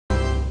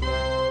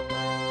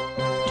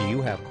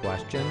you have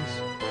questions?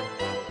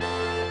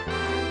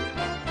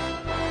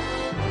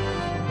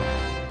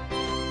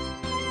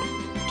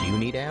 Do you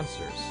need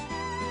answers?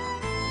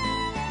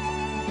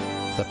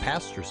 The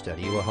Pastor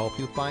Study will help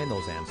you find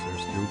those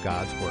answers through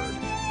God's Word.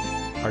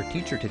 Our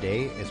teacher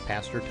today is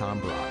Pastor Tom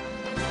Brock.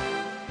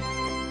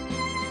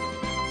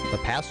 The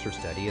Pastor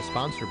Study is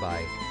sponsored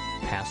by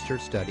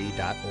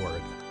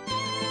PastorStudy.org.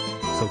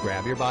 So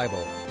grab your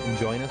Bible and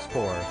join us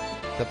for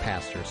the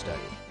Pastor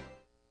Study.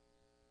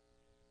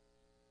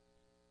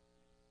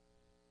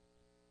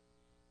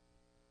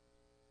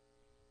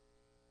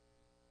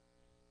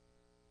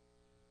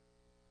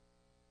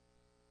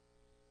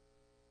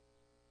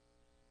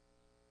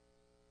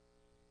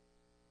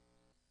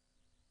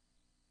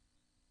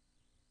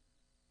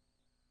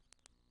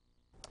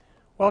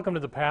 Welcome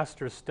to the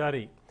Pastor's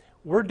Study.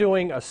 We're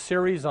doing a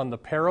series on the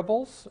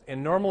parables,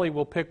 and normally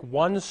we'll pick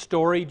one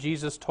story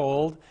Jesus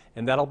told,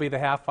 and that'll be the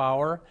half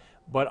hour.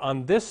 But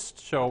on this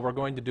show, we're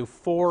going to do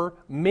 4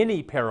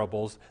 mini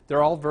parables.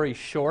 They're all very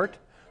short.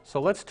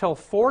 So let's tell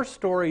 4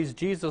 stories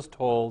Jesus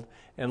told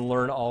and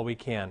learn all we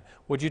can.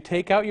 Would you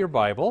take out your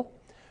Bible,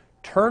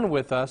 turn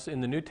with us in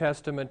the New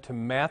Testament to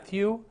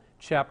Matthew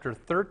chapter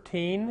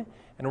 13,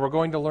 and we're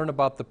going to learn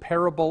about the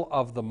parable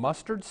of the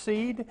mustard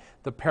seed,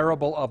 the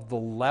parable of the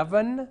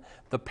leaven,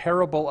 the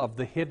parable of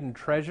the hidden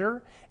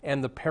treasure,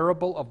 and the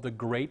parable of the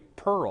great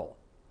pearl.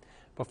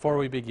 Before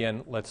we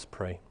begin, let's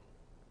pray.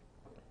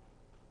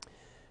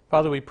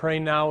 Father, we pray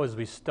now as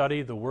we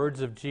study the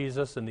words of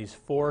Jesus in these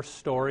 4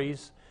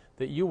 stories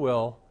that you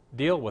will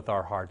deal with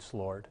our hearts,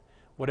 Lord.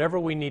 Whatever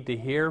we need to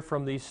hear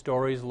from these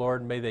stories,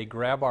 Lord, may they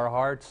grab our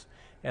hearts,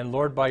 and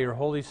Lord, by your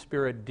Holy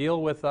Spirit,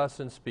 deal with us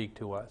and speak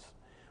to us.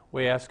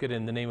 We ask it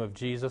in the name of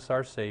Jesus,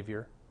 our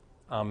Savior.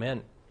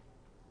 Amen.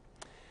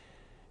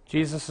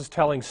 Jesus is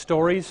telling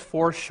stories,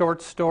 4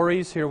 short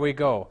stories. Here we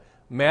go.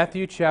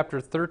 Matthew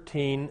chapter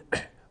 13,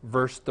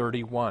 verse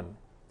 31.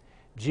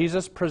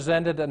 Jesus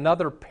presented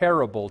another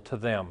parable to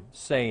them,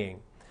 saying,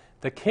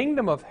 "The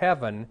kingdom of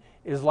heaven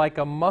is like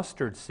a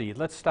mustard seed."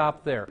 Let's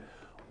stop there.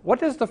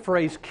 What does the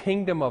phrase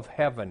kingdom of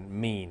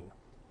heaven mean?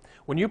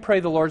 When you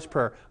pray the Lord's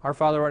Prayer, Our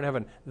Father who art in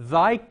heaven,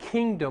 thy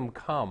kingdom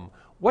come.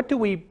 What do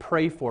we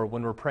pray for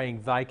when we're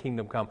praying, thy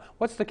kingdom come?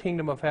 What's the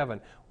kingdom of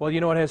heaven? Well,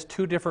 you know, it has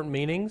 2 different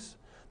meanings.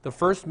 The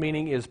first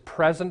meaning is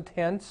present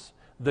tense,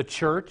 the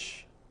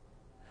church.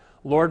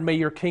 Lord, may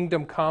your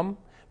kingdom come.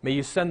 May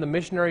you send the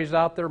missionaries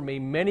out there. May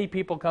many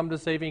people come to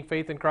saving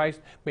faith in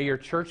Christ. May your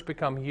church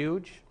become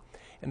huge.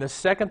 And the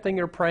second thing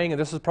you're praying, and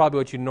this is probably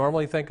what you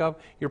normally think of,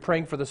 you're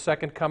praying for the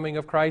second coming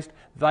of Christ.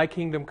 Thy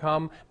kingdom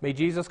come. May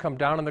Jesus come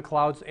down in the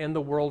clouds, end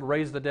the world,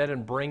 raise the dead,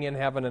 and bring in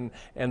heaven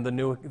and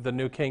the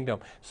new kingdom.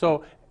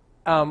 So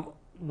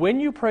when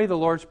you pray the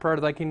Lord's Prayer,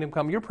 thy kingdom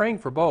come, you're praying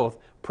for both.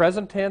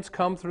 Present tense,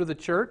 come through the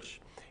church,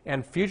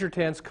 and future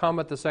tense, come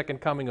at the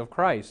second coming of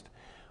Christ.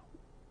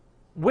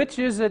 Which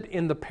is it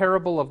in the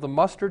parable of the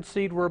mustard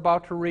seed we're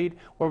about to read?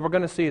 Well, we're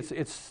going to see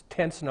it's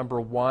tense number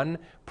 1.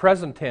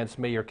 Present tense,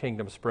 may your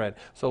kingdom spread.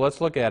 So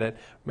let's look at it.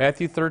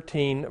 Matthew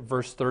 13,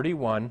 verse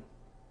 31.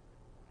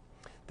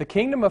 The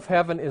kingdom of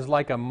heaven is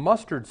like a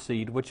mustard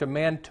seed which a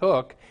man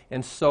took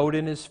and sowed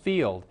in his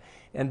field.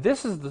 And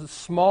this is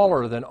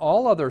smaller than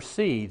all other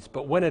seeds,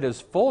 but when it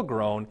is full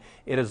grown,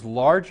 it is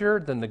larger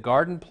than the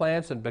garden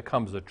plants and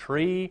becomes a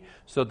tree,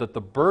 so that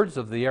the birds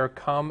of the air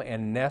come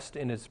and nest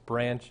in its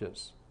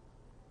branches.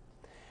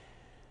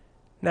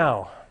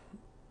 Now,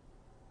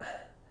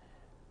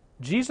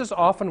 Jesus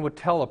often would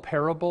tell a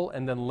parable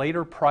and then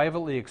later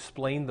privately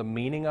explain the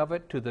meaning of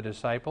it to the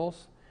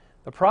disciples.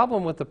 The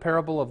problem with the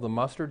parable of the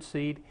mustard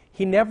seed,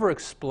 he never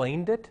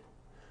explained it,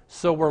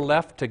 so we're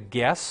left to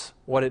guess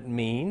what it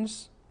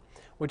means,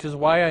 which is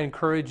why I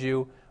encourage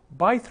you,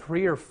 buy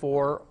 3 or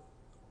 4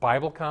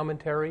 Bible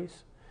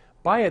commentaries.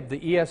 Buy the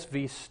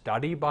ESV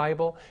Study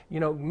Bible. You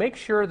know, make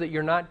sure that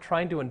you're not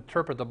trying to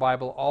interpret the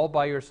Bible all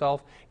by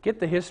yourself. Get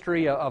the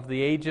history of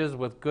the ages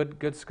with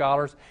good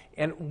scholars.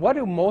 And what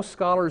do most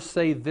scholars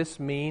say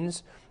this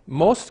means?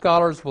 Most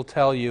scholars will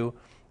tell you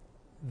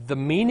the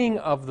meaning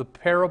of the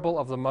parable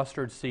of the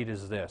mustard seed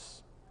is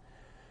this.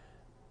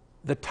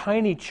 The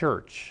tiny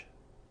church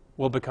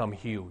will become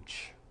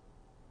huge.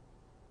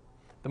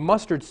 The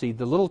mustard seed,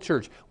 the little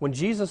church. When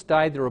Jesus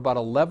died, there were about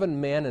 11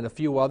 men and a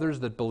few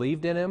others that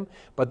believed in him.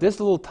 But this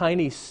little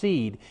tiny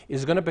seed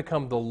is going to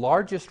become the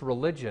largest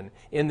religion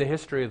in the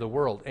history of the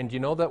world. And do you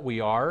know that we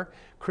are?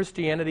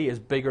 Christianity is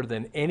bigger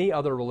than any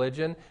other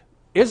religion.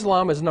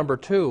 Islam is number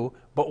 2,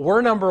 but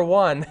we're number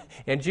 1.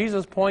 And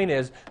Jesus' point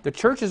is, the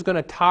church is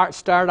going to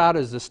start out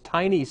as this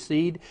tiny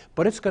seed,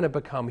 but it's going to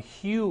become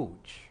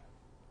huge.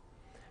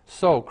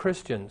 So,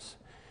 Christians,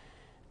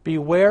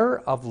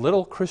 beware of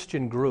little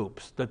Christian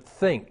groups that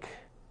think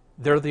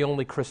they're the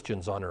only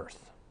Christians on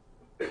earth.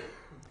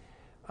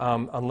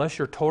 Unless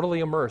you're totally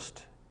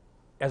immersed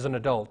as an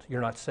adult, you're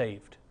not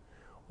saved.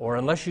 Or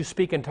unless you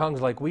speak in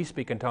tongues like we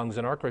speak in tongues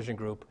in our Christian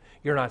group,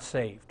 you're not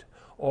saved.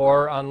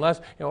 Or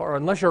unless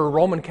you're a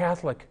Roman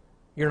Catholic,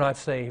 you're not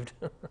saved.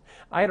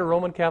 I had a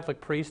Roman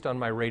Catholic priest on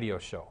my radio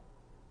show.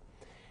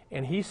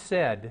 And he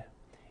said,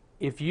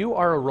 if you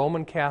are a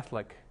Roman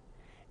Catholic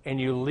and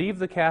you leave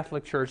the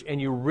Catholic Church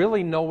and you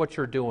really know what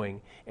you're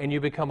doing and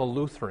you become a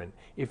Lutheran,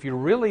 if you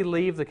really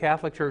leave the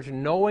Catholic Church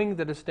knowing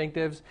the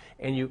distinctives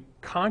and you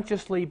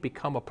consciously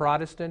become a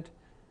Protestant,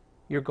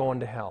 you're going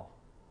to hell.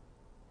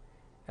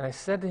 And I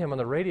said to him on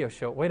the radio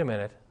show, wait a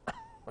minute.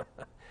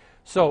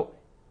 So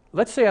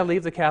let's say I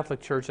leave the Catholic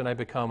Church and I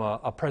become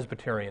a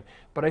Presbyterian,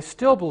 but I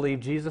still believe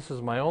Jesus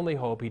is my only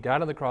hope. He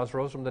died on the cross,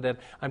 rose from the dead.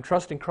 I'm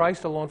trusting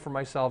Christ alone for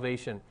my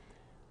salvation.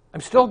 I'm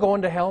still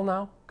going to hell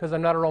now because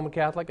I'm not a Roman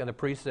Catholic? And the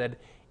priest said,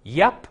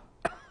 yep.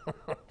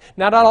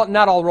 Not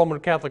all Roman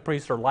Catholic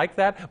priests are like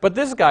that, but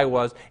this guy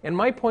was. And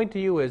my point to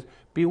you is,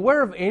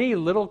 beware of any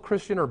little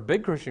Christian or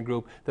big Christian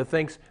group that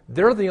thinks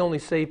they're the only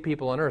saved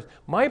people on earth.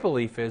 My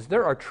belief is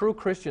there are true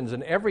Christians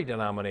in every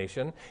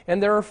denomination,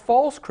 and there are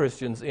false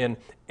Christians in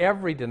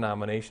every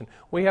denomination.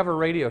 We have a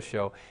radio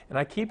show, and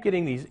I keep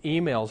getting these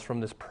emails from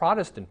this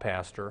Protestant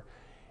pastor,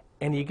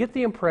 and you get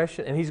the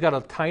impression, and he's got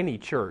a tiny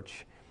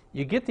church,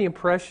 you get the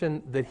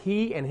impression that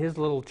he and his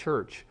little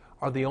church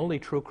are the only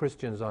true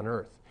Christians on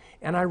earth.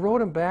 And I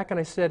wrote him back and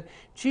I said,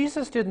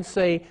 Jesus didn't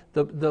say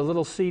the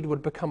little seed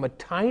would become a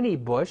tiny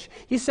bush.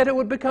 He said it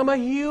would become a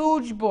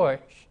huge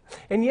bush.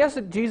 And yes,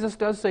 Jesus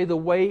does say the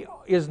way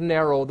is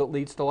narrow that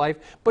leads to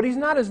life, but he's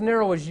not as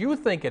narrow as you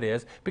think it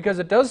is, because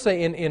it does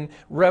say in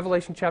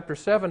Revelation chapter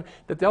 7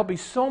 that there'll be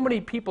so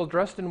many people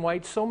dressed in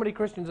white, so many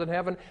Christians in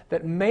heaven,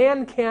 that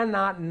man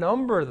cannot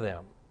number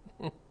them.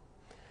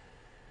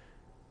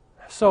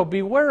 So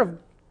beware of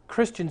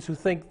Christians who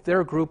think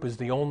their group is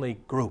the only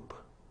group.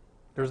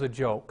 There's a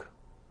joke.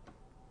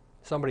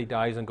 Somebody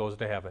dies and goes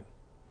to heaven.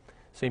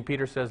 St.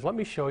 Peter says, let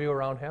me show you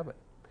around heaven.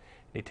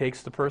 He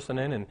takes the person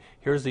in, and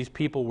here's these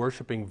people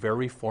worshiping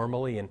very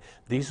formally, and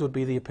these would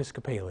be the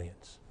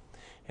Episcopalians.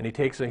 And he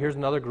takes, here's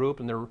another group,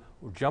 and they're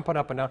jumping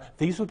up and down.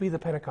 These would be the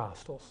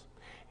Pentecostals.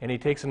 And he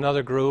takes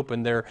another group,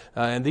 and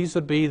these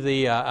would be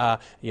the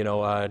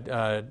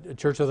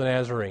Church of the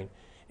Nazarene.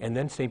 And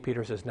then St.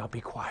 Peter says, now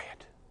be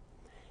quiet.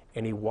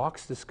 And he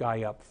walks this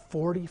guy up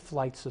 40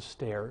 flights of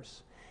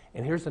stairs.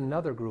 And here's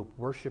another group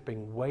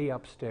worshiping way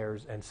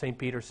upstairs, and St.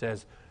 Peter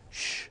says,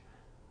 shh,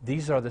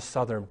 these are the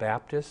Southern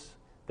Baptists.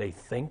 They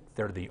think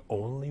they're the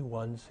only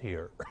ones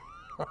here.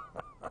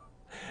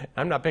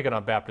 I'm not picking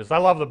on Baptists. I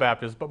love the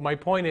Baptists, but my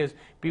point is,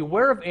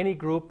 beware of any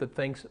group that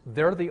thinks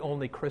they're the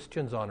only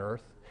Christians on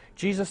earth.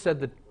 Jesus said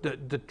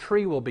that the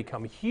tree will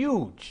become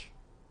huge.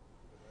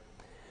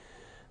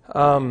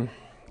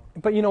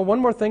 But you know, one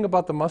more thing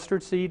about the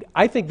mustard seed.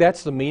 I think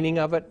that's the meaning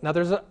of it. Now,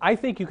 I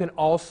think you can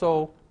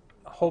also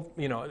hope,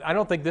 I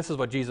don't think this is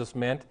what Jesus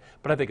meant,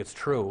 but I think it's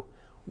true.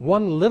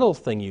 One little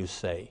thing you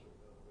say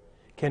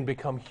can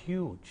become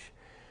huge.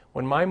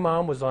 When my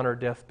mom was on her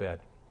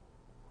deathbed,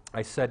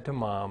 I said to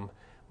Mom,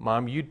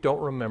 you don't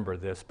remember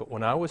this, but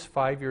when I was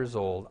 5 years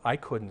old, I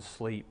couldn't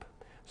sleep.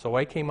 So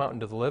I came out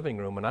into the living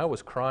room, and I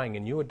was crying,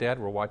 and you and Dad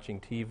were watching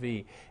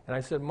TV. And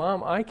I said,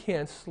 Mom, I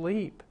can't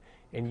sleep.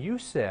 And you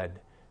said,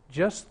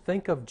 just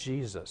think of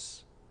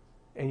Jesus,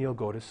 and you'll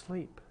go to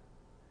sleep.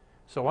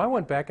 So I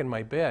went back in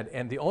my bed,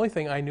 and the only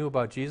thing I knew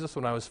about Jesus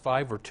when I was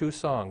 5 were 2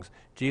 songs.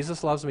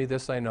 Jesus loves me,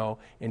 this I know,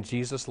 and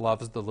Jesus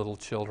loves the little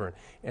children.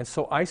 And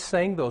so I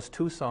sang those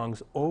 2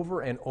 songs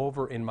over and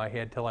over in my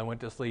head till I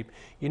went to sleep.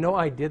 You know,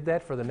 I did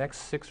that for the next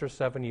 6 or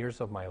 7 years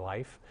of my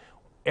life.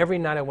 Every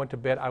night I went to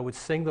bed, I would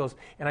sing those,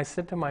 and I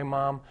said to my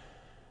mom,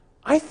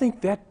 I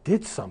think that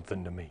did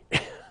something to me.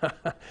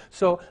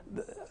 So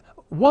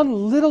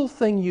one little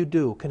thing you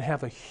do can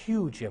have a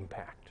huge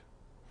impact.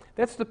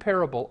 That's the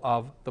parable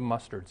of the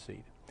mustard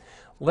seed.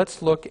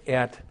 Let's look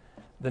at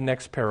the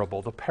next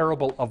parable, the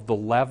parable of the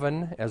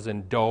leaven, as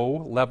in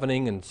dough,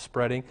 leavening and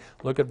spreading.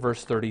 Look at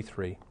verse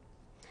 33.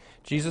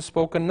 Jesus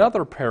spoke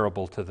another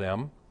parable to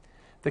them.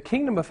 The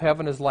kingdom of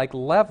heaven is like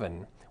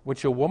leaven,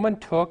 which a woman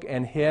took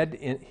and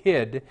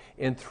hid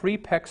in 3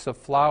 pecks of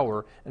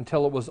flour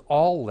until it was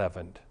all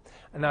leavened.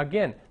 And now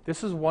again,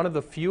 this is one of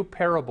the few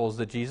parables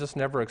that Jesus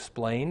never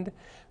explained,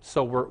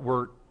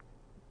 so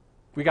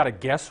we got to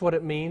guess what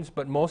it means,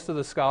 but most of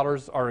the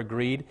scholars are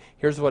agreed.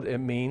 Here's what it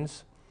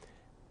means.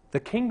 The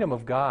kingdom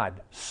of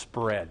God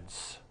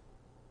spreads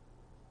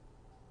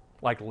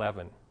like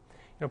leaven.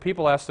 You know,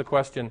 people ask the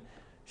question,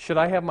 should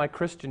I have my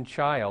Christian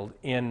child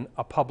in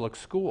a public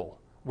school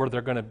where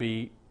they're going to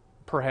be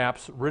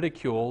perhaps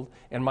ridiculed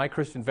and my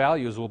Christian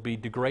values will be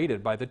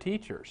degraded by the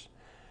teachers?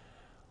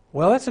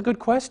 Well, that's a good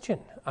question.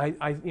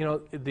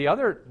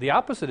 The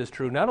opposite is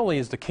true. Not only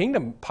is the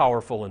kingdom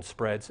powerful and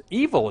spreads,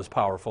 evil is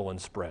powerful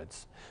and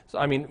spreads. So,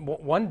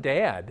 one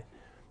dad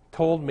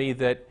told me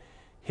that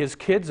his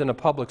kid's in a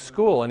public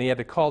school and he had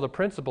to call the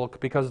principal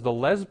because the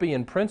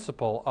lesbian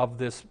principal of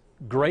this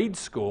grade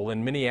school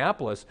in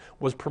Minneapolis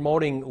was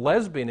promoting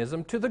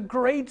lesbianism to the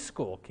grade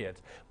school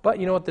kids. But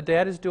you know what the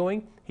dad is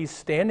doing? He's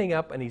standing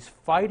up and he's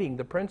fighting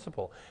the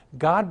principal.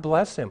 God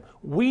bless him.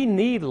 We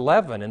need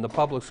leaven in the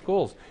public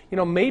schools. You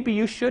know, maybe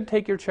you should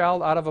take your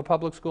child out of a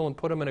public school and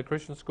put him in a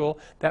Christian school.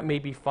 That may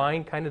be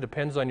fine, kind of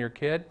depends on your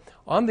kid.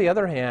 On the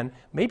other hand,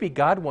 maybe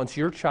God wants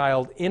your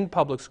child in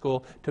public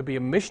school to be a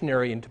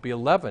missionary and to be a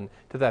leaven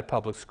to that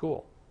public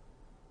school.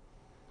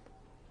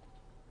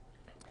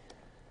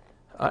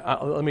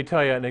 Let me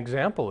tell you an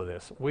example of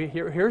this.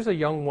 Here's a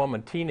young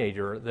woman,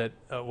 teenager, that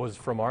was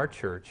from our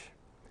church.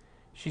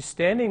 She's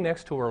standing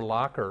next to her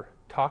locker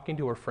talking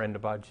to her friend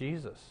about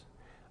Jesus.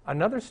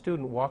 Another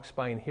student walks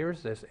by and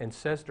hears this and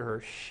says to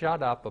her,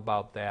 "Shut up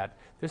about that.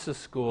 This is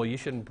school. You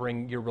shouldn't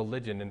bring your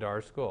religion into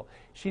our school."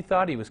 She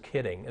thought he was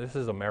kidding. This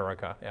is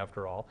America,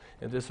 after all.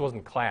 And this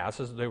wasn't class.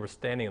 They were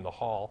standing in the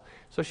hall.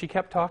 So she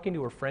kept talking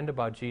to her friend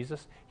about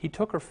Jesus. He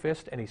took her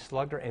fist and he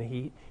slugged her and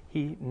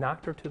he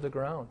knocked her to the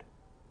ground.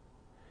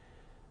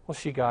 Well,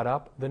 she got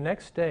up. The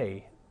next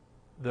day,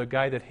 the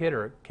guy that hit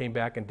her came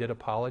back and did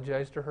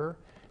apologize to her.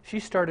 She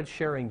started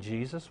sharing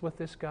Jesus with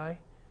this guy.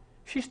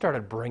 She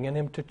started bringing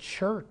him to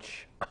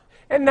church.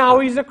 And now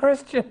he's a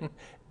Christian.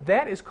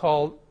 That is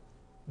called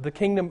the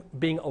kingdom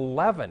being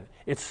leaven.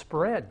 It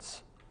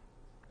spreads.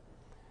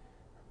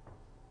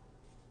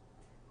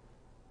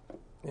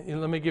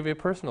 Let me give you a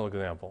personal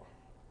example.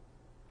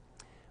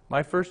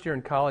 My first year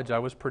in college, I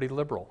was pretty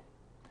liberal.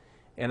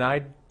 And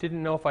I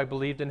didn't know if I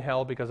believed in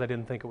hell because I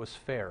didn't think it was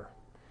fair.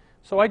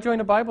 So I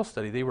joined a Bible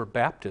study. They were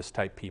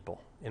Baptist-type people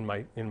in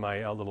my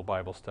little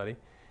Bible study.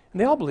 And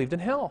they all believed in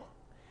hell.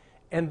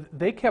 And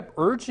they kept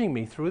urging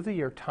me through the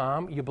year,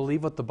 "Tom, you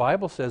believe what the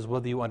Bible says,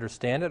 whether you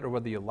understand it or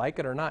whether you like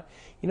it or not."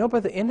 You know, by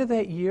the end of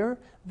that year,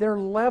 their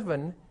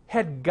leaven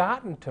had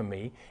gotten to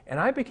me, and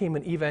I became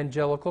an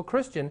evangelical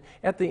Christian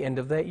at the end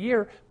of that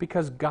year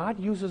because God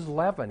uses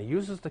leaven. He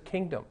uses the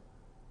kingdom.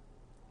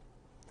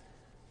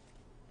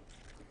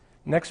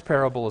 Next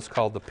parable is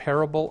called the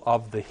parable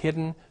of the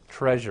hidden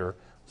treasure.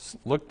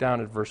 Look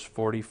down at verse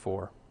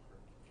 44.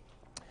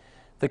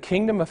 "The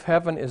kingdom of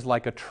heaven is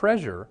like a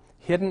treasure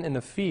hidden in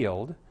a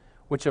field,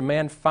 which a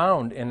man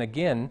found, and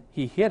again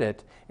he hid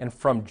it, and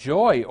from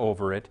joy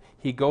over it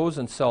he goes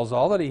and sells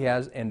all that he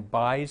has and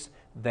buys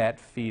that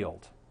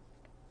field."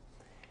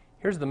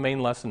 Here's the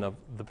main lesson of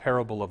the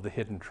parable of the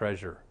hidden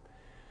treasure.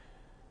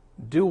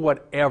 Do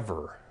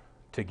whatever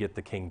to get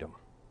the kingdom.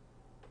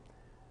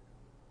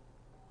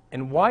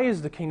 And why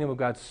is the kingdom of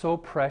God so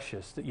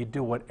precious that you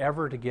do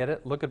whatever to get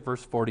it? Look at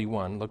verse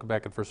 41. Look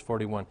back at verse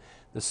 41.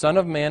 "The Son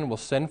of Man will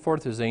send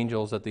forth his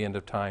angels at the end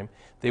of time.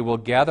 They will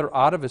gather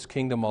out of his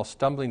kingdom all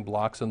stumbling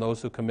blocks and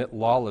those who commit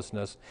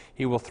lawlessness.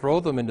 He will throw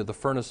them into the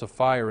furnace of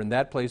fire. In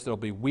that place there will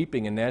be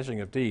weeping and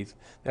gnashing of teeth."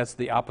 That's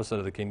the opposite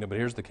of the kingdom, but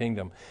here's the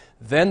kingdom.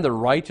 "Then the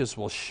righteous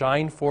will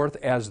shine forth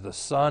as the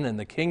sun in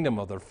the kingdom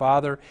of their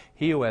Father.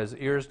 He who has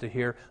ears to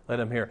hear, let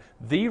him hear."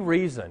 The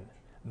reason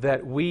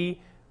that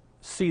we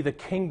see the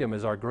kingdom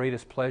as our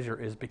greatest pleasure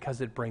is because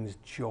it brings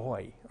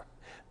joy.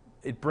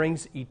 It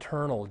brings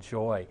eternal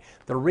joy.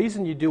 The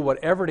reason you do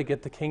whatever to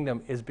get the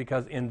kingdom is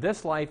because in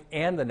this life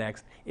and the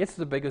next, it's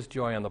the biggest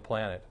joy on the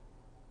planet.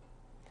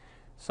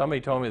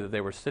 Somebody told me that they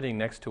were sitting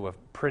next to a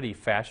pretty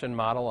fashion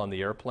model on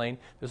the airplane.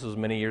 This was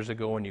many years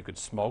ago when you could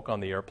smoke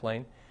on the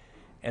airplane.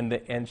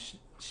 And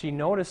she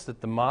noticed that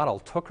the model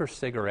took her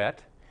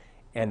cigarette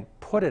and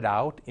put it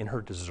out in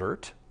her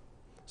dessert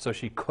so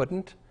she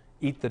couldn't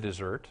eat the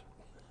dessert.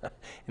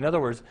 In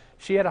other words,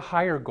 she had a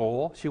higher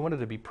goal. She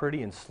wanted to be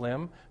pretty and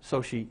slim, so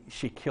she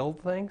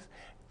killed things.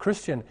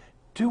 Christian,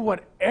 do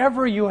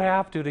whatever you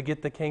have to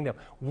get the kingdom.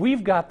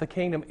 We've got the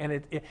kingdom,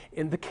 and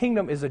the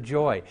kingdom is a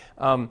joy.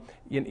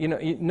 You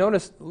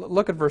notice,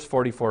 look at verse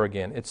 44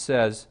 again. It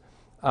says,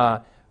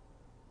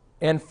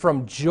 "And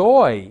from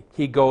joy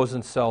he goes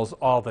and sells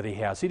all that he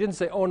has." He didn't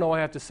say, "Oh no,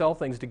 I have to sell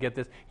things to get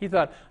this." He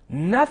thought,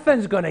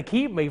 nothing's going to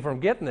keep me from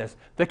getting this.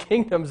 The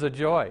kingdom's a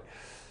joy.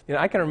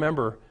 I can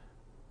remember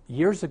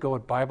years ago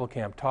at Bible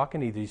camp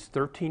talking to these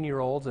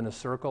 13-year-olds in a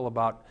circle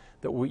about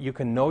that you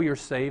can know you're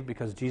saved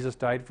because Jesus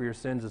died for your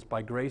sins. It's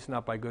by grace,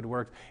 not by good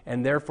works,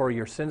 and therefore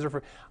your sins are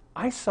forgiven.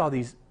 I saw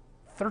these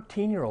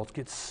 13-year-olds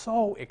get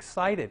so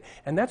excited,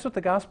 and that's what the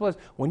gospel is.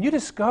 When you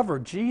discover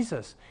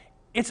Jesus,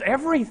 it's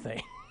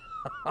everything.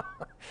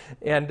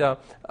 And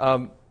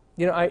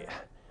I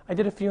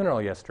did a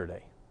funeral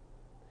yesterday.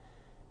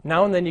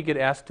 Now and then you get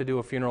asked to do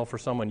a funeral for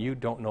someone you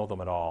don't know them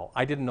at all.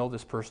 I didn't know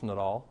this person at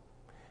all.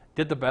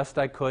 Did the best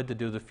I could to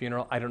do the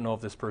funeral. I don't know if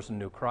this person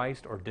knew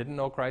Christ or didn't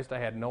know Christ. I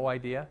had no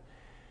idea.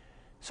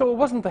 So it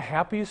wasn't the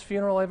happiest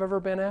funeral I've ever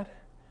been at.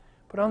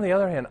 But on the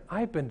other hand,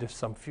 I've been to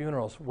some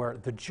funerals where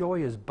the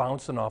joy is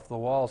bouncing off the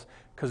walls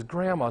because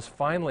Grandma's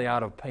finally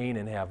out of pain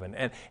in heaven.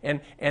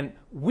 And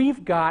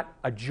we've got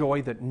a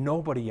joy that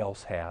nobody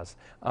else has.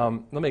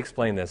 Let me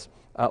explain this.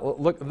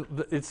 Look,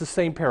 it's the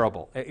same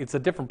parable. It's a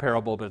different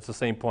parable, but it's the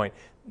same point.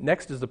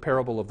 Next is the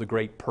parable of the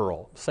great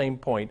pearl. Same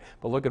point,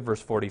 but look at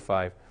verse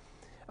 45.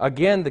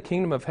 "Again, the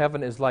kingdom of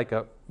heaven is like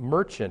a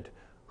merchant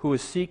who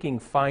is seeking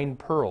fine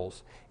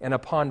pearls. And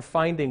upon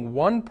finding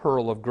one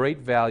pearl of great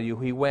value,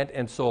 he went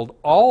and sold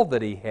all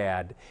that he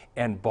had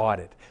and bought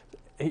it."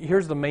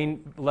 Here's the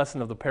main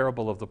lesson of the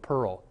parable of the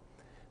pearl.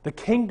 The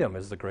kingdom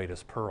is the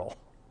greatest pearl.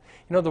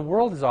 The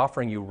world is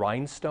offering you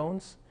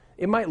rhinestones.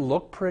 It might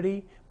look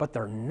pretty, but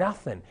they're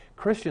nothing.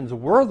 Christians,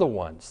 we're the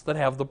ones that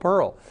have the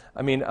pearl.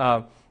 Let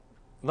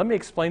me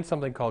explain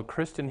something called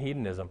Christian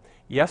hedonism.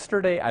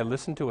 Yesterday, I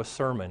listened to a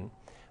sermon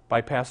by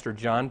Pastor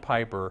John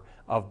Piper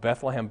of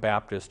Bethlehem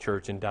Baptist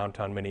Church in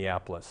downtown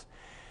Minneapolis.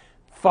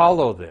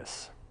 follow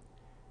this.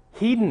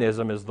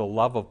 Hedonism is the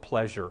love of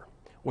pleasure.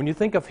 When you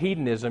think of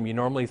hedonism, you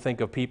normally think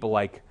of people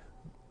like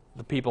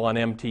the people on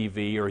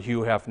MTV or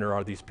Hugh Hefner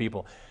or these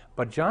people.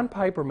 But John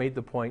Piper made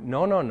the point,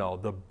 no.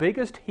 The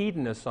biggest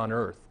hedonists on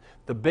earth,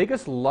 the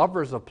biggest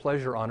lovers of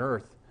pleasure on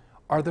earth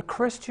are the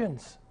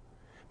Christians.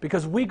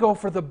 Because we go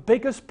for the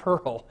biggest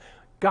pearl,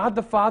 God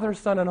the Father,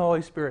 Son, and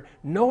Holy Spirit,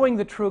 knowing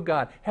the true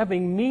God,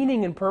 having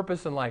meaning and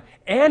purpose in life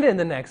and in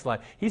the next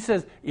life. He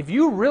says, if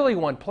you really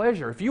want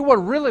pleasure, if you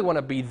really want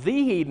to be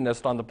the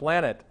hedonist on the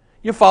planet,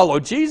 you follow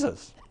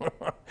Jesus.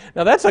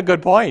 Now that's a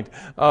good point.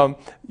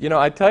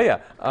 I tell you,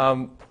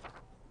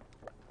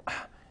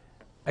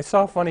 I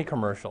saw a funny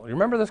commercial. You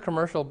remember this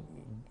commercial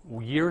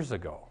years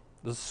ago?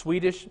 The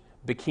Swedish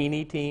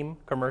bikini team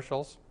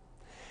commercials?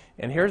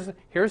 And here's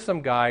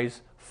some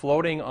guys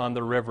floating on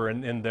the river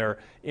in their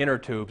inner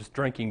tubes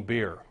drinking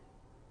beer.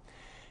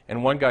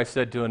 And one guy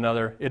said to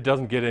another, "It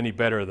doesn't get any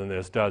better than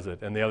this, does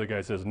it?" And the other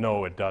guy says,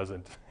 "No, it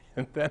doesn't."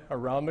 And then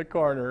around the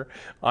corner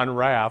on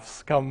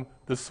rafts come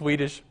the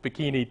Swedish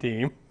bikini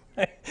team.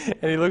 And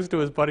he looks to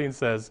his buddy and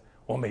says,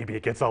 "Well, maybe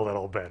it gets a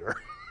little better."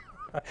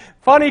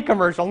 Funny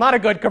commercial, not a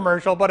good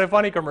commercial, but a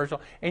funny commercial.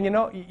 And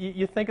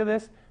you think of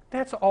this,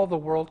 that's all the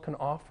world can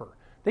offer.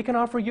 They can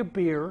offer you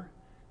beer,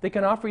 they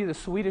can offer you the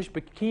Swedish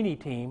bikini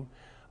team,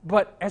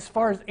 but as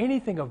far as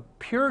anything of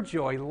pure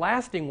joy,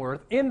 lasting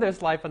worth in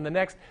this life and the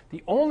next,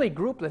 the only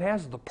group that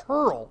has the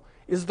pearl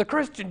is the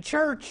Christian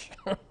church.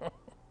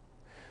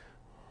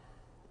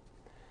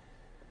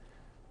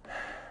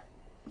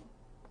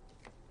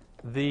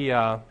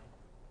 The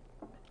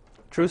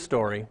true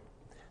story,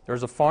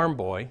 there's a farm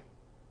boy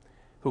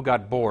who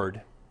got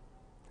bored.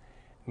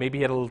 Maybe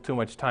he had a little too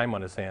much time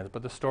on his hands,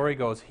 but the story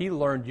goes he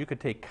learned you could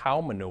take cow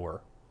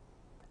manure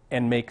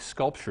and make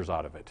sculptures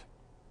out of it.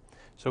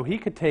 So he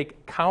could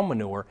take cow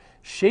manure,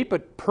 shape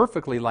it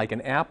perfectly like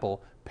an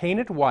apple, paint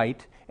it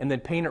white, and then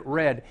paint it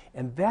red,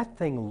 and that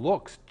thing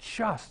looks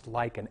just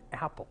like an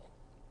apple.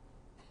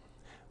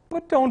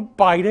 But don't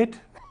bite it.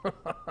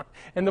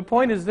 And the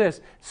point is this,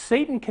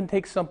 Satan can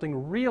take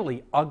something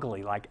really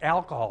ugly like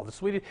alcohol, the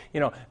sweetest,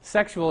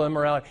 sexual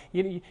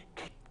immorality.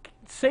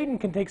 Satan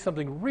can take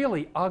something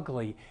really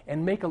ugly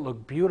and make it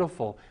look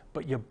beautiful,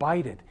 but you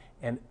bite it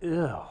and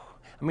ugh.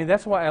 I mean,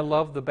 that's why I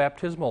love the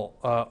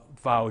baptismal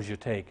vows you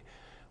take.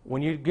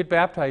 When you get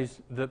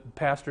baptized, the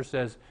pastor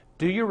says,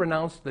 "Do you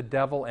renounce the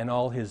devil and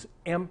all his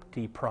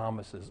empty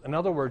promises?" In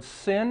other words,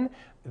 sin,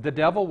 the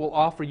devil will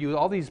offer you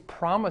all these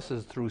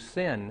promises through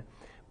sin,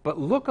 but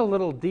look a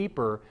little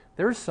deeper,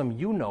 there's some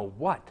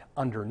you-know-what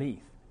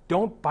underneath.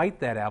 Don't bite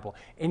that apple.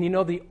 And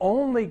the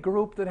only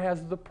group that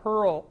has the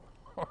pearl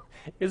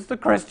is the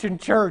Christian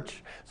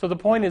church. So the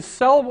point is,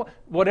 sell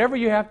whatever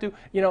you have to.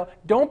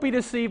 Don't be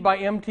deceived by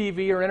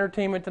MTV or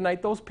Entertainment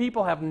Tonight. Those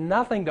people have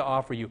nothing to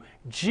offer you.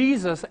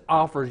 Jesus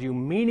offers you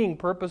meaning,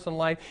 purpose in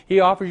life.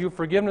 He offers you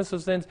forgiveness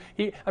of sins.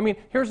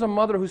 Here's a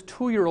mother whose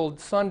 2-year-old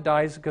son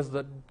dies because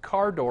the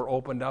car door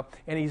opened up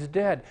and he's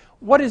dead.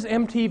 What is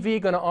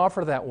MTV going to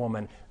offer that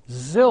woman?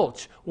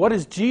 Zilch. What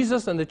is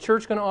Jesus and the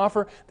church going to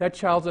offer? That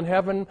child's in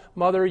heaven,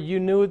 mother, you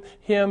knew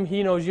him,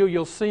 he knows you,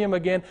 you'll see him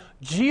again.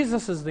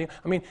 Jesus is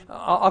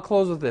I'll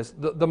close with this.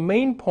 The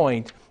main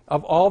point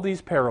of all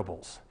these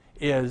parables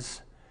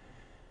is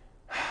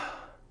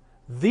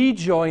the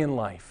joy in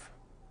life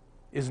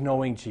is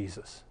knowing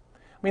Jesus.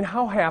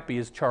 How happy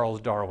is Charles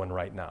Darwin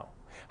right now?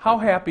 How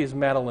happy is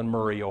Madalyn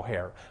Murray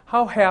O'Hair?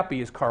 How happy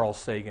is Carl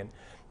Sagan?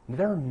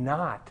 They're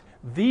not.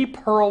 The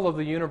pearl of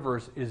the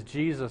universe is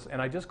Jesus.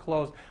 And I just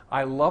close.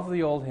 I love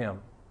the old hymn.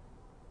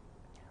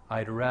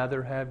 I'd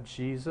rather have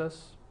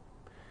Jesus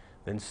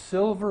than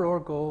silver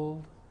or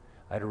gold.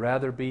 I'd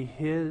rather be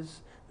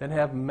his than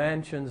have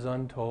mansions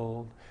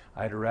untold.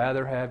 I'd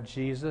rather have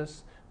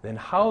Jesus than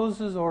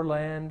houses or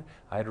land.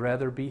 I'd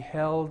rather be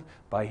held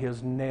by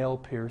his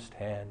nail-pierced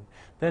hand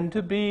than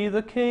to be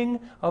the king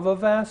of a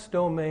vast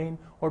domain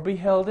or be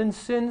held in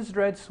sin's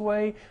dread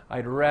sway.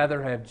 I'd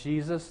rather have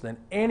Jesus than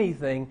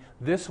anything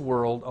this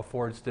world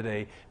affords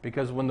today,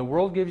 because when the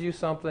world gives you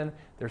something,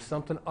 there's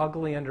something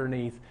ugly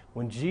underneath.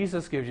 When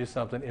Jesus gives you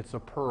something, it's a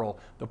pearl.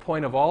 The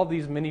point of all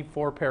these many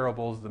 4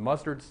 parables, the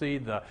mustard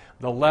seed,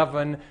 the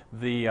leaven,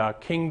 the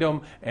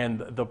kingdom, and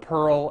the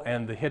pearl,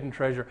 and the hidden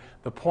treasure,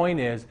 the point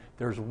is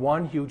there's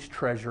one huge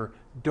treasure.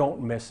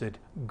 Don't miss it.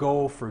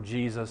 Go for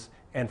Jesus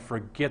and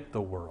forget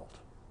the world.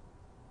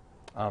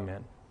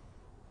 Amen.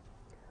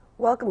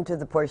 Welcome to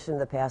the portion of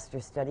the Pastor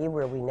Study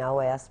where we now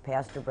ask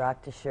Pastor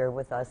Brock to share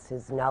with us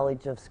his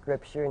knowledge of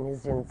Scripture and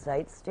his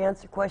insights to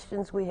answer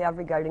questions we have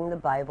regarding the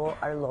Bible,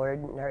 our Lord,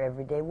 and our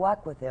everyday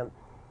walk with Him.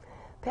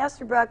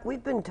 Pastor Brock,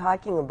 we've been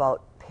talking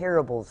about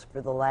parables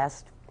for the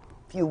last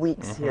few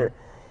weeks here.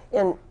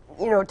 And,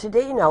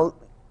 today now,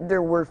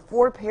 there were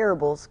 4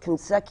 parables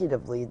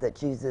consecutively that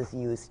Jesus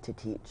used to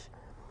teach.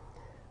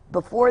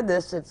 Before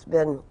this, it's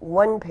been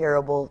one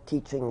parable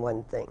teaching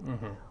one thing.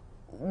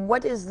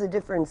 What is the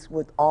difference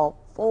with all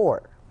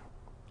 4?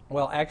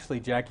 Well,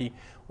 actually, Jackie,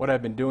 what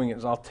I've been doing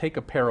is I'll take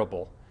a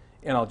parable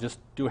and I'll just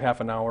do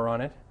half an hour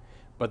on it.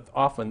 but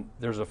often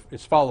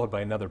it's followed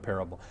by another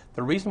parable.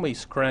 The reason we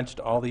scrunched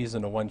all these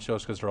into one show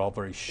is because they're all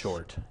very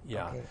short.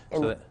 Yeah. Okay.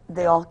 So And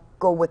they all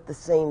go with the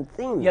same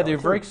theme. yeah, though, they're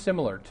too. very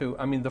similar too.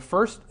 I mean, the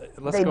first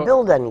They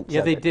build on each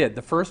Yeah, they other. did.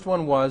 The first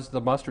one was the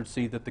mustard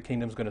seed that the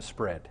kingdom's going to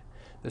spread.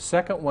 The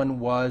second one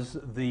was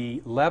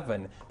the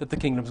leaven that the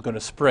kingdom's going to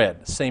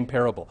spread. Same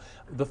parable.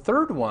 The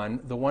third one,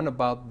 the one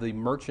about the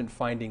merchant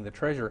finding the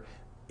treasure,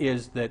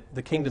 is that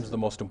the kingdom's the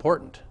most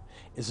important.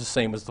 Is the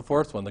same as the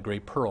fourth one, the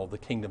great pearl. The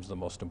kingdom's the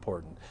most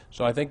important.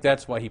 So I think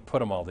that's why he put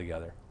them all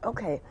together.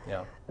 Okay.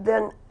 Yeah.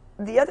 Then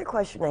the other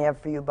question I have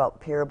for you about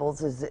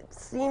parables is it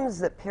seems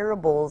that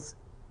parables,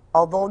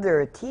 although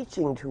they're a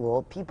teaching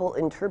tool, people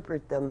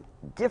interpret them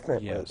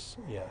differently. Yes.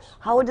 Yes.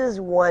 How does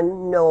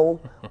one know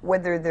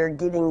whether they're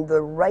getting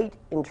the right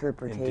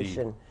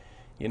interpretation? Indeed.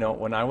 You know,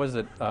 when I was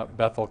at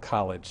Bethel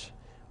College,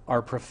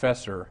 our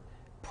professor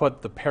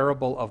put the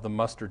parable of the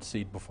mustard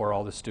seed before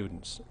all the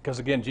students. Because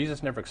again,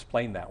 Jesus never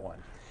explained that one.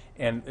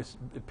 And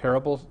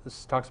parables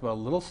talks about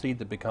a little seed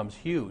that becomes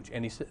huge.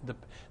 And he said,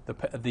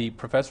 the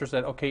professor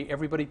said, okay,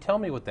 everybody tell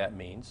me what that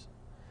means.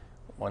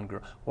 One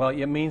girl, well,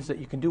 it means that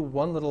you can do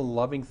one little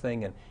loving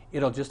thing and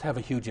it'll just have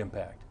a huge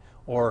impact.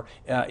 Or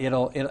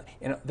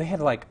they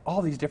had like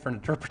all these different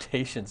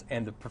interpretations.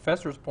 And the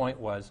professor's point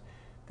was,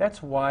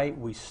 that's why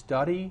we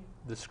study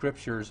the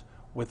scriptures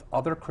with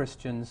other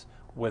Christians,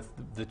 with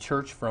the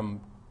church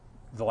from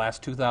the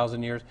last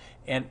 2,000 years.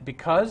 And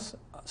because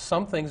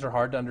some things are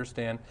hard to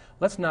understand,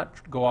 let's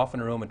not go off in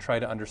a room and try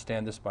to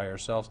understand this by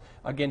ourselves.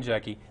 Again,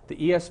 Jackie, the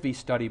ESV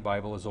Study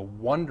Bible is a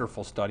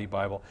wonderful study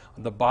Bible.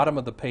 On the bottom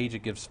of the page,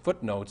 it gives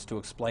footnotes to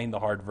explain the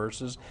hard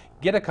verses.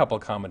 Get a couple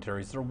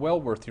commentaries. They're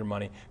well worth your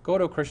money. Go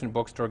to a Christian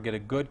bookstore, get a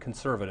good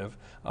conservative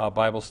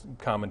Bible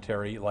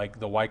commentary, like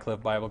the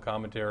Wycliffe Bible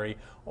Commentary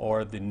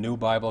or the New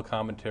Bible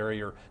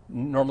Commentary, or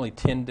normally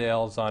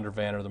Tyndale,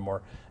 Zondervan, or the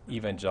more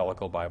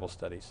evangelical Bible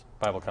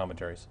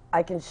commentaries.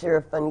 I can share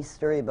a funny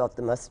story about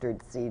the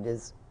mustard seed.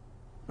 Is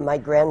my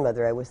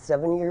grandmother, I was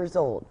 7 years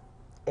old,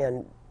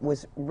 and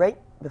was right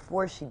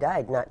before she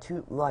died, not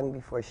too long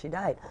before she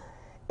died,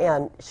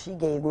 and she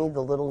gave me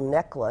the little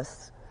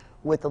necklace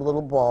with a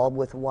little ball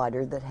with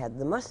water that had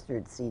the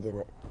mustard seed in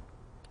it.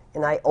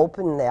 And I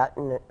opened that,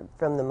 and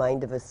from the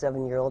mind of a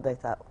 7-year-old, I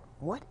thought,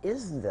 what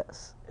is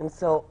this? And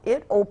so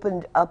it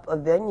opened up a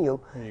venue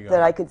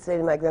that I could say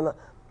to my grandma,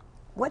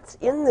 what's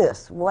in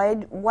this? Why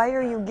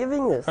are you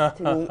giving this to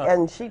me?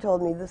 And she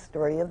told me the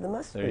story of the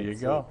mustard seed. There you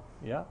go.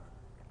 Yeah.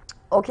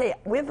 Okay,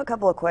 we have a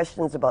couple of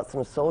questions about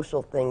some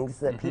social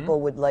things that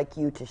people would like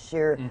you to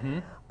share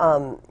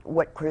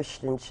what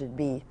Christians should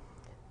be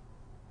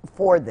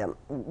for them.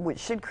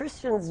 Should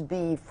Christians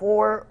be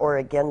for or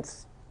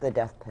against the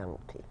death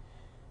penalty?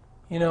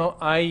 You know,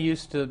 I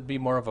used to be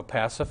more of a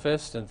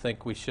pacifist and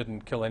think we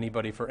shouldn't kill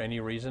anybody for any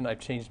reason. I've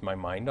changed my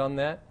mind on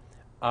that.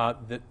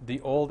 The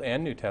Old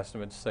and New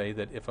Testaments say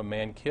that if a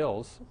man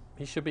kills,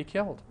 he should be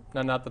killed.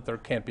 Now, not that there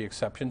can't be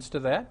exceptions to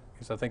that,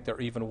 because I think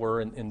there even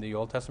were in the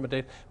Old Testament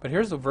days. But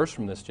here's a verse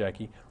from this,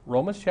 Jackie.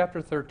 Romans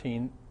chapter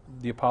 13,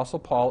 the Apostle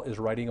Paul is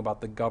writing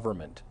about the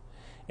government.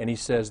 And he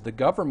says, the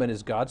government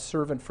is God's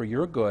servant for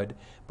your good,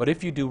 but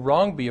if you do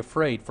wrong, be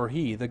afraid, for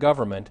he, the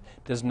government,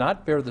 does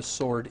not bear the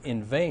sword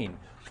in vain.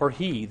 For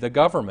he, the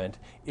government,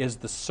 is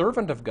the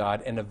servant of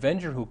God, an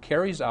avenger who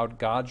carries out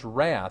God's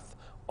wrath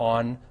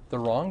on the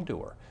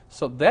wrongdoer.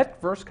 So that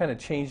verse kind of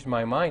changed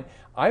my mind.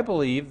 I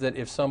believe that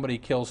if somebody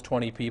kills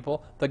 20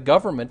 people, the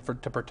government,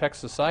 to protect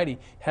society,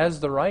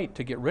 has the right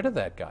to get rid of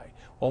that guy.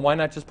 Well, why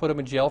not just put him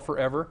in jail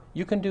forever?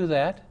 You can do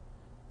that.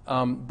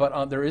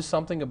 But there is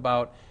something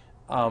about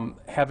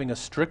having a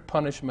strict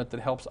punishment that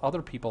helps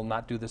other people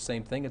not do the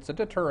same thing. It's a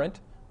deterrent.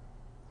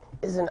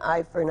 Is an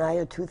eye for an eye,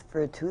 a tooth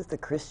for a tooth, a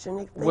Christian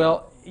thing?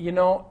 Well, you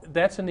know,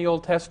 that's in the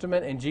Old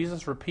Testament, and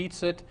Jesus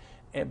repeats it,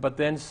 but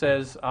then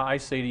says, I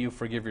say to you,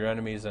 forgive your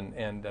enemies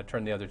and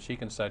turn the other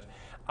cheek and such.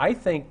 I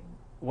think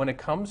when it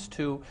comes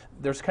to,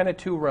 there's kind of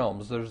two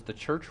realms. There's the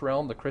church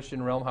realm, the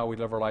Christian realm, how we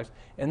live our lives,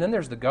 and then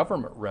there's the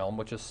government realm,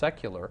 which is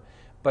secular.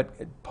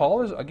 But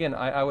Paul is, again,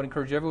 I would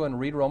encourage everyone to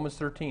read Romans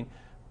 13.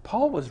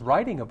 Paul was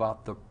writing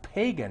about the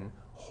pagan,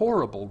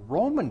 horrible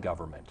Roman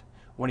government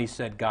when he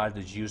said God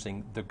is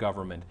using the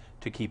government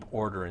to keep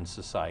order in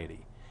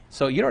society.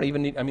 So you don't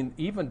even need, I mean,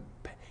 even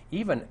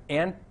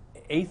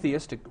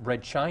atheistic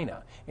Red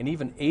China and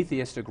even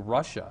atheistic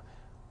Russia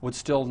would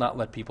still not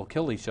let people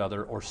kill each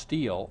other or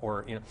steal,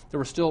 or, you know, there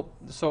were still,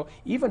 so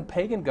even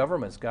pagan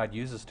governments God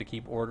uses to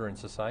keep order in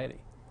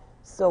society.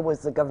 So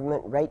was the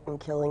government right in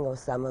killing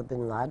Osama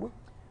bin Laden?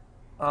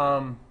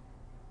 I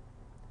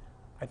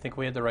think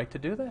we had the right to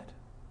do that.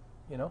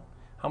 You know,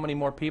 how many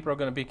more people are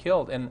going to be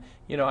killed? And,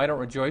 you know, I don't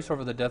rejoice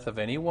over the death of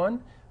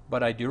anyone,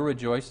 but I do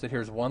rejoice that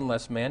here's one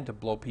less man to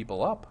blow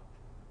people up.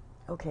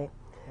 Okay.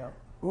 Yeah.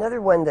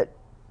 Another one that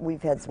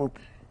we've had some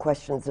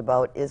questions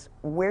about is,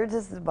 where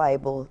does the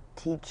Bible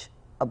teach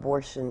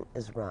abortion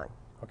is wrong?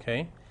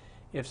 Okay.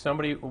 If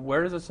somebody,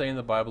 where does it say in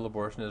the Bible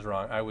abortion is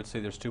wrong? I would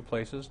say there's two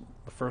places.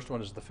 The first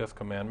one is the 5th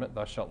commandment,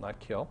 thou shalt not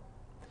kill.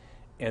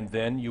 And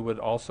then you would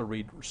also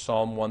read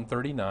Psalm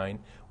 139,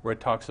 where it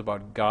talks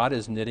about God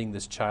is knitting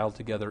this child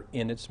together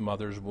in its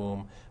mother's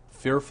womb,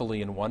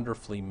 fearfully and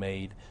wonderfully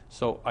made.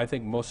 So I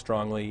think most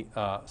strongly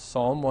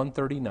Psalm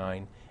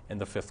 139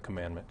 and the fifth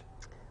commandment.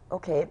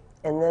 Okay,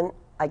 and then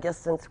I guess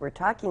since we're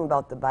talking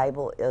about the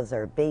Bible as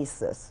our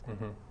basis,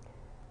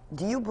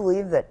 do you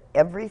believe that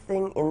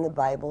everything in the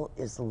Bible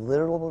is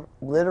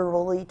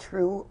literally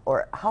true,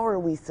 or how are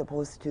we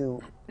supposed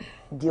to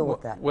deal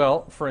with that?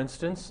 Well, for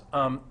instance,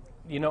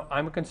 you know,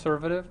 I'm a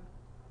conservative.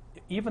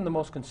 Even the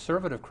most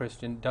conservative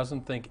Christian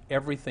doesn't think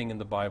everything in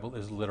the Bible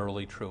is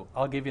literally true.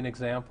 I'll give you an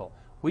example.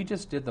 We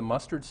just did the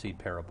mustard seed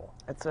parable.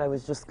 That's what I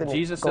was just going to go to.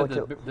 Jesus said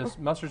that the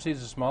mustard seed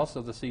is the smallest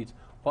of the seeds.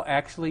 Well,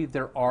 actually,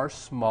 there are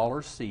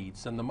smaller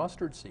seeds than the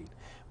mustard seed.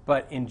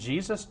 But in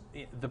Jesus,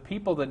 the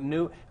people that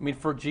knew, I mean,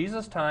 for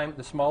Jesus' time,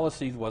 the smallest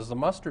seed was the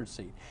mustard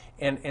seed.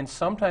 And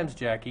sometimes,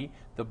 Jackie,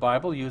 the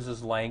Bible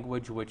uses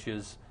language which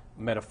is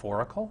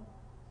metaphorical.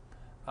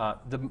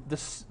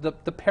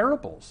 The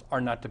parables are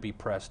not to be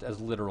pressed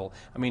as literal.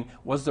 I mean,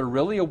 was there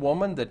really a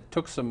woman that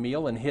took some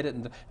meal and hid it?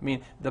 I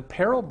mean, the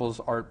parables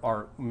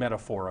are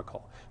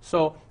metaphorical.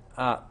 So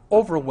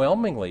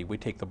overwhelmingly, we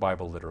take the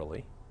Bible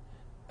literally.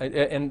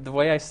 And the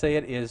way I say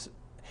it is,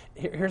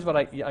 here's what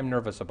I'm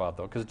nervous about,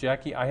 though, because,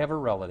 Jackie, I have a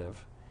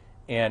relative,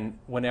 and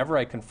whenever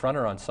I confront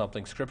her on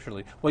something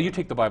scripturally, well, you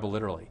take the Bible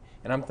literally.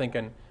 And I'm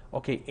thinking,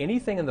 okay,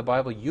 anything in the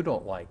Bible you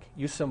don't like,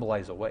 you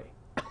symbolize away.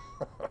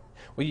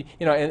 Well, you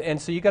know,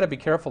 and so you got to be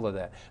careful of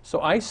that.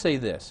 So I say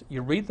this: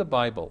 you read the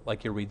Bible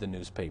like you read the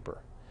newspaper.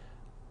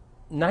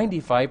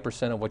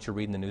 95% of what you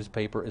read in the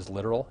newspaper is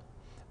literal,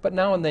 but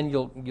now and then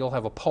you'll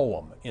have a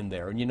poem in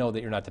there, and you know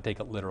that you're not to take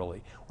it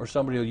literally, or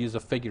somebody will use a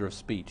figure of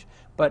speech.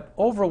 But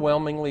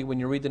overwhelmingly, when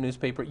you read the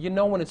newspaper, you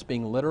know when it's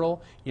being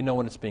literal, you know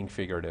when it's being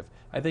figurative.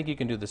 I think you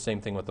can do the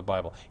same thing with the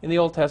Bible. In the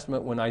Old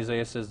Testament, when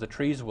Isaiah says the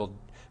trees will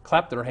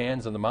clap their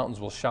hands and the mountains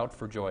will shout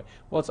for joy,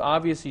 well, it's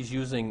obvious he's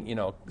using, you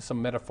know, some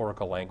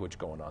metaphorical language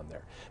going on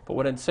there. But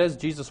when it says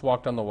Jesus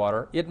walked on the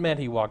water, it meant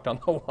he walked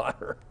on the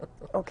water.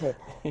 Okay.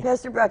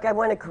 Pastor Brock, I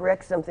want to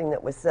correct something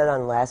that was said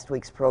on last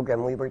week's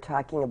program. We were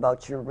talking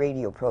about your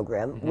radio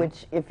program,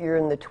 which, if you're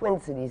in the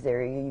Twin Cities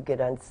area, you get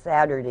on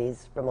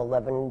Saturdays from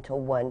 11 until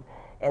 1,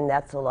 and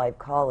that's a live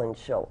call-in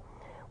show.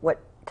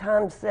 What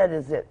Tom said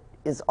is it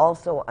is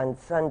also on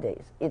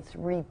Sundays. It's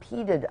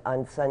repeated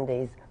on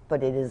Sundays,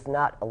 but it is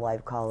not a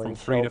live call-in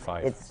show. 3 to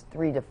 5. It's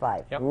 3 to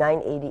 5, Yep.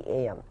 9:80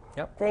 a.m.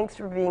 Yep. Thanks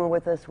for being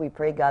with us. We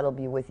pray God will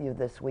be with you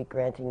this week,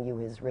 granting you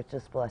his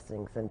richest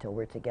blessings until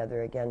we're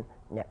together again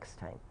next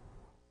time.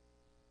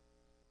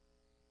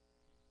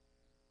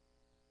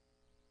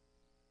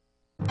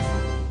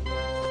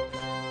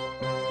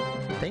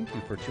 Thank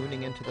you for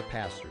tuning into the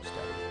Pastor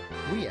Study.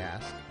 We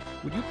ask,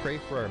 would you pray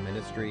for our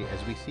ministry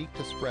as we seek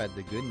to spread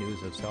the good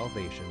news of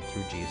salvation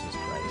through Jesus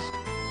Christ?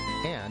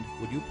 And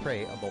would you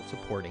pray about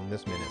supporting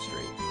this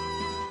ministry?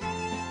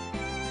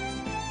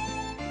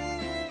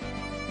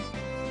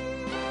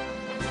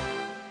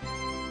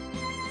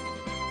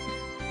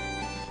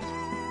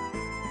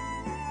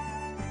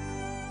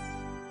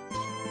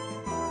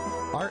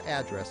 Our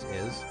address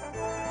is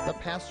The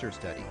Pastor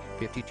Study,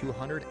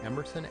 5200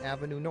 Emerson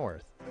Avenue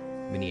North,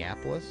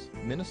 Minneapolis,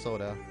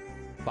 Minnesota,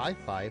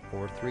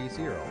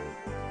 55430.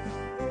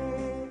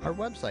 Our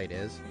website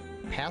is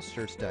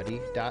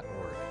pastorstudy.org.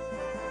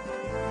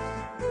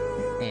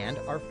 And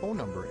our phone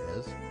number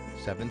is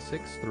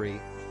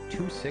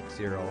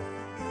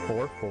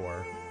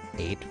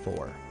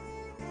 763-260-4484.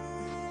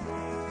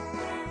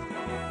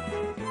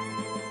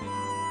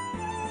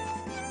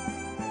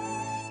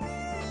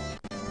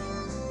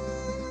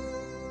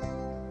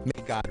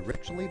 May God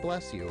richly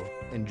bless you,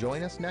 and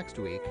join us next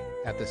week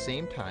at the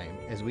same time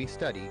as we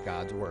study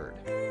God's Word.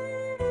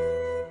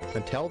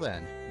 Until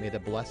then, may the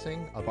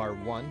blessing of our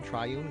one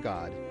triune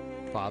God,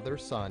 Father,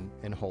 Son,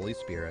 and Holy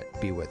Spirit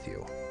be with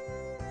you.